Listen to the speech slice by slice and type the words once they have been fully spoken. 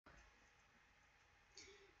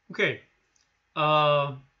Okay,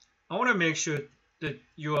 uh, I want to make sure that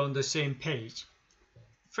you're on the same page.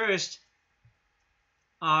 First,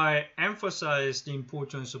 I emphasize the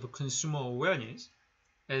importance of consumer awareness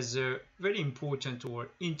as a very important or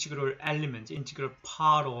integral element, integral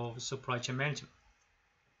part of supply chain management.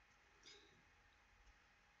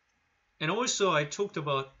 And also, I talked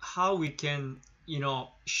about how we can,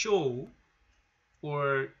 show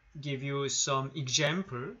or give you some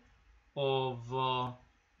example of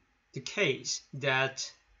the case that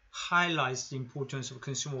highlights the importance of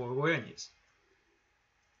consumer awareness.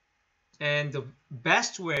 And the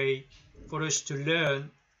best way for us to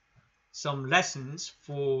learn some lessons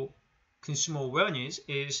for consumer awareness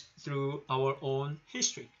is through our own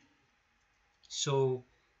history. So,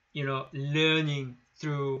 learning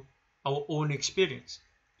through our own experience,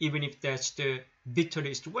 even if that's the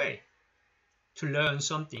bitterest way to learn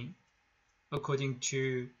something, according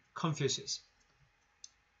to Confucius.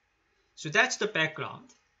 So that's the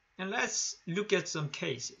background. And let's look at some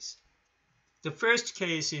cases. The first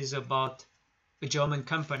case is about a German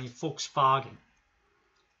company, Volkswagen.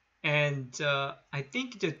 And I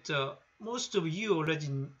think that most of you already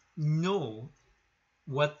know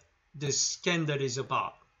what the scandal is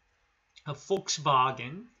about.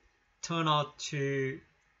 Volkswagen turned out to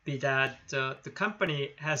be that the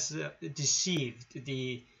company has deceived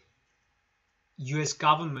the US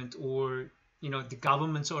government, or the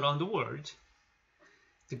governments around the world,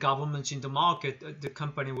 the governments in the market. The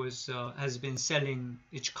company was has been selling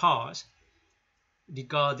its cars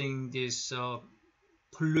regarding this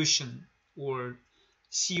pollution or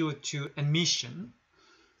CO2 emission,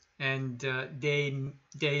 and they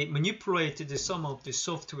manipulated some of the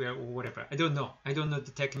software or whatever. I don't know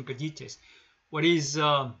the technical details. What is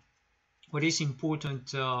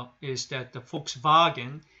important is that the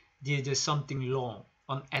Volkswagen did something wrong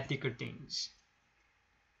on ethical things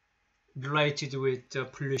related with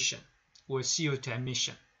pollution or CO2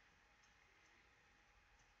 emission.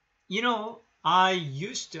 I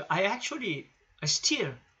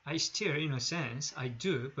still, in a sense, I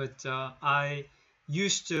do, but I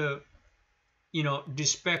used to,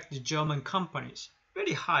 respect the German companies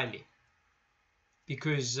very highly,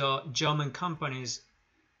 because German companies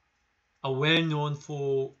are well known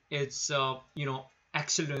for its,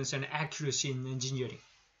 excellence and accuracy in engineering.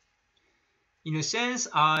 In a sense,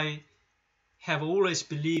 I have always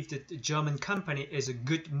believed that the German company is a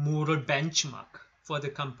good moral benchmark for the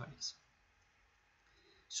companies.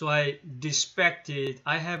 So I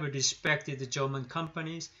have respected the German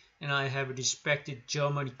companies, and I have respected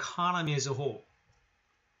German economy as a whole.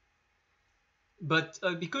 But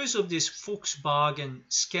because of this Volkswagen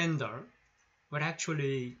scandal, what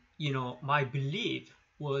actually, my belief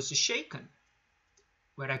was shaken.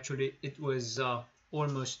 Where actually it was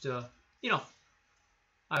almost,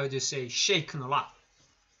 I would just say shaken a lot.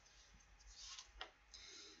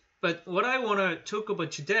 But what I want to talk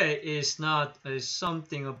about today is not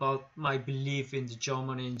something about my belief in the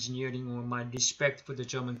German engineering or my respect for the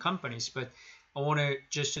German companies, but I want to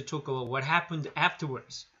just to talk about what happened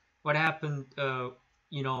afterwards. What happened, the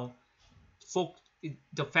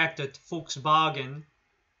fact that Volkswagen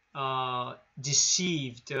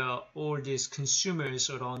deceived all these consumers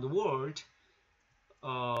around the world.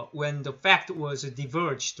 When the fact was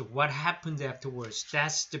diverged, what happened afterwards?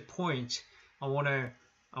 That's the point I want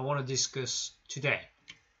to discuss today.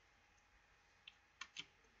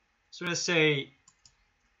 So let's say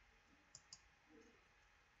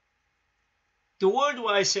the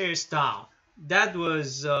worldwide sales down. That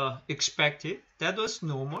was expected. That was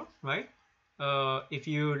normal, right? If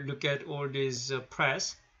you look at all these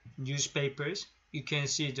press, newspapers, you can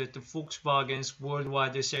see that the Volkswagen's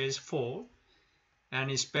worldwide sales fall,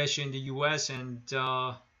 and especially in the US and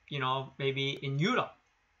maybe in Europe.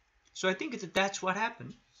 So I think that's what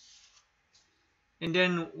happened. And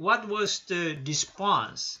then what was the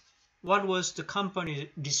response? What was the company's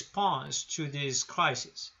response to this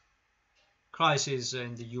crisis? Crisis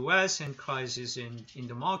in the US and crisis in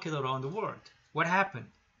the market around the world. What happened?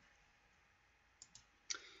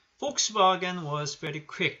 Volkswagen was very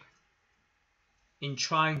quick in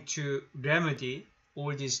trying to remedy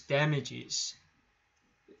all these damages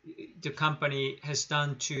the company has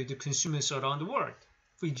done to the consumers around the world.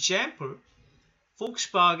 For example,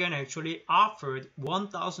 Volkswagen actually offered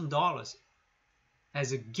 $1,000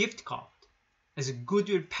 as a gift card, as a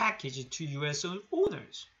goodwill package to US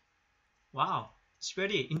owners. Wow, it's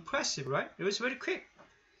very impressive, right? It was very quick.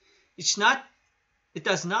 It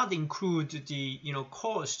does not include the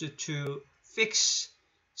cost to fix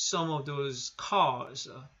some of those cars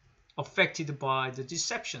affected by the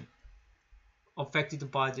deception. affected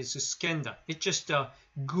by this scandal. It's just a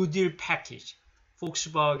goodwill package.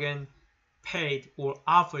 Volkswagen paid or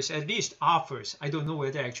offers, at least offers. I don't know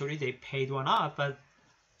whether actually they paid or not, but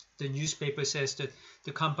the newspaper says that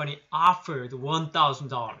the company offered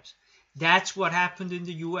 $1,000. That's what happened in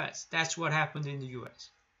the US. That's what happened in the US.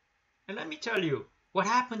 And let me tell you, what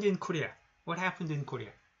happened in Korea? What happened in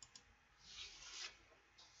Korea?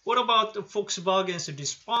 What about the Volkswagen's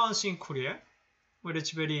response in Korea? Well,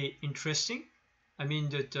 it's very interesting. I mean,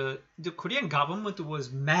 that the Korean government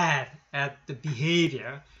was mad at the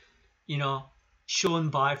behavior, shown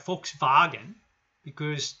by Volkswagen,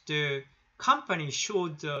 because the company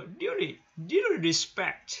showed really little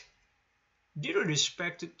respect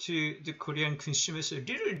to the Korean consumers,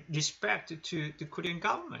 little respect to the Korean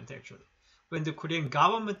government, actually. When the Korean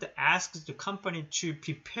government asked the company to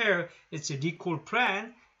prepare its recall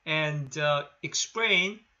plan and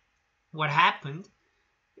explain what happened,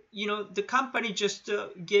 the company just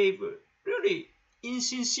gave really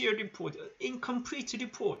insincere report, incomplete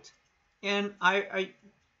report. And I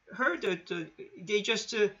heard that they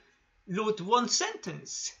just wrote one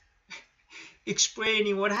sentence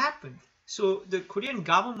explaining what happened. So the Korean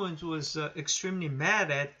government was extremely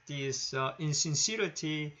mad at this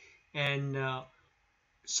insincerity and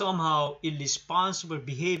somehow irresponsible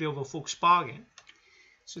behavior of Volkswagen.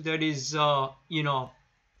 So there is,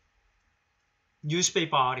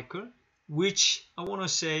 newspaper article, which I want to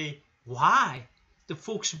say why the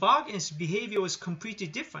Volkswagen's behavior was completely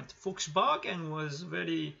different. Volkswagen was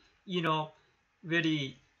very,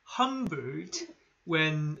 very humbled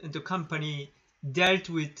when the company dealt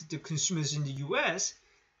with the consumers in the US,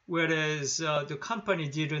 whereas the company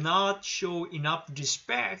did not show enough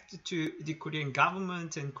respect to the Korean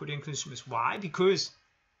government and Korean consumers. Why? Because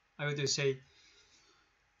I would say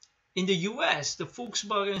in the US, the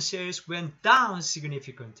Volkswagen sales went down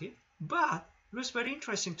significantly, but it was very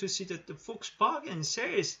interesting to see that the Volkswagen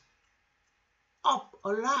sales up a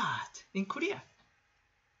lot in Korea.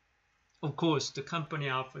 Of course, the company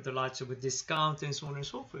offered lots of discounts and so on and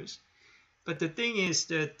so forth. But the thing is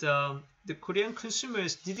that the Korean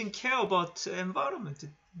consumers didn't care about the environment,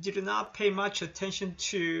 did not pay much attention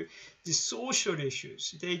to the social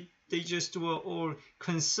issues. They just were all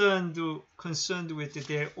concerned with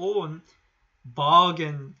their own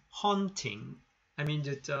bargain hunting. I mean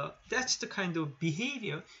that's the kind of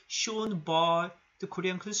behavior shown by the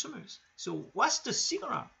Korean consumers. So what's the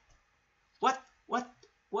signal? What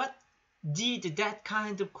did that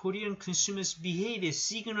kind of Korean consumers' behavior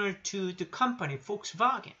signal to the company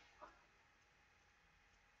Volkswagen?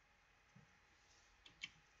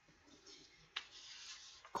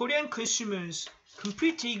 Korean consumers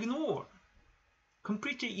completely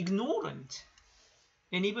ignorant,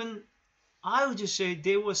 and even I would just say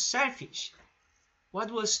they were selfish.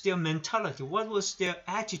 What was their mentality? What was their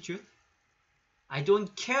attitude? I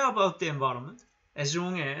don't care about the environment as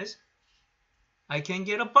long as I can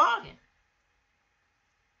get a bargain.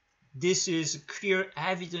 This is clear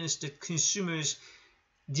evidence that consumers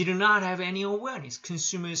did not have any awareness.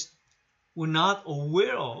 Consumers were not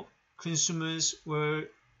aware of, consumers were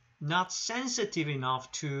not sensitive enough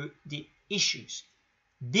to the issues,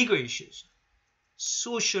 bigger issues,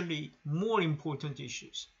 socially more important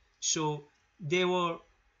issues. So they were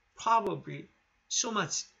probably so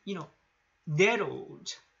much,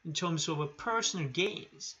 narrowed in terms of personal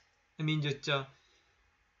gains. I mean that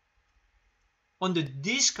under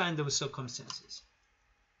these kind of circumstances,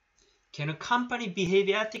 can a company behave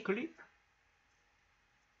ethically?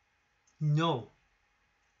 No.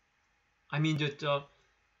 I mean that,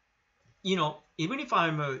 even if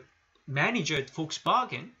I'm a manager at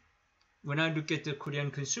Volkswagen, when I look at the Korean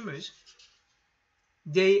consumers,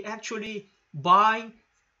 they actually buy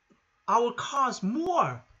our cars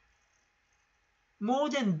more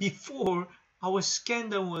than before our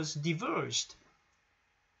scandal was divulged.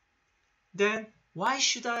 Then why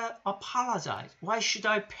should I apologize? Why should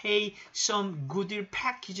I pay some goodwill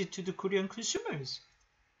package to the Korean consumers?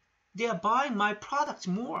 They are buying my products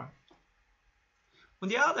more. On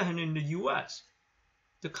the other hand, in the US,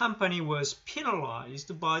 the company was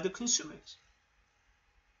penalized by the consumers.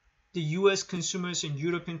 The US consumers and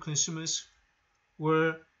European consumers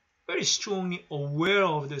were very strongly aware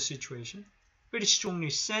of the situation, very strongly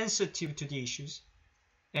sensitive to the issues,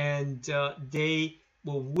 and they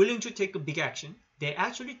were willing to take a big action. They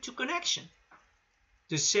actually took an action.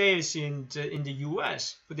 The sales in the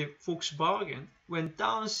US for the Volkswagen went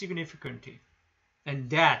down significantly, and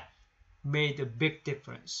that made a big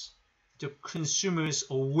difference. The consumer's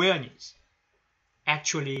awareness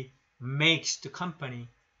actually makes the company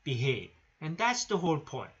behave, and that's the whole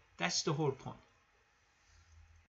point. That's the whole point.